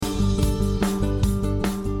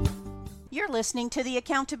You're listening to the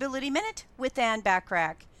Accountability Minute with Ann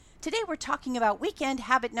Bachrach. Today we're talking about weekend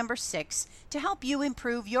habit number 6 to help you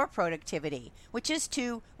improve your productivity, which is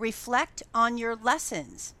to reflect on your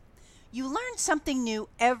lessons. You learn something new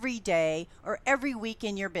every day or every week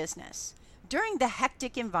in your business. During the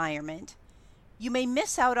hectic environment, you may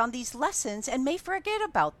miss out on these lessons and may forget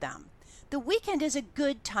about them. The weekend is a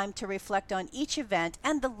good time to reflect on each event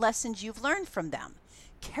and the lessons you've learned from them.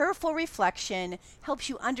 Careful reflection helps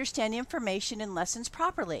you understand information and lessons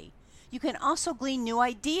properly. You can also glean new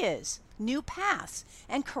ideas, new paths,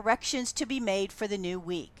 and corrections to be made for the new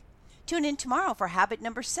week. Tune in tomorrow for habit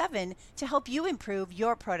number 7 to help you improve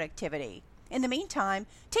your productivity. In the meantime,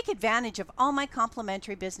 take advantage of all my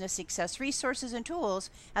complimentary business success resources and tools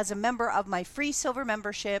as a member of my free silver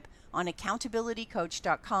membership on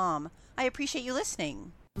accountabilitycoach.com. I appreciate you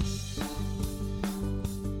listening.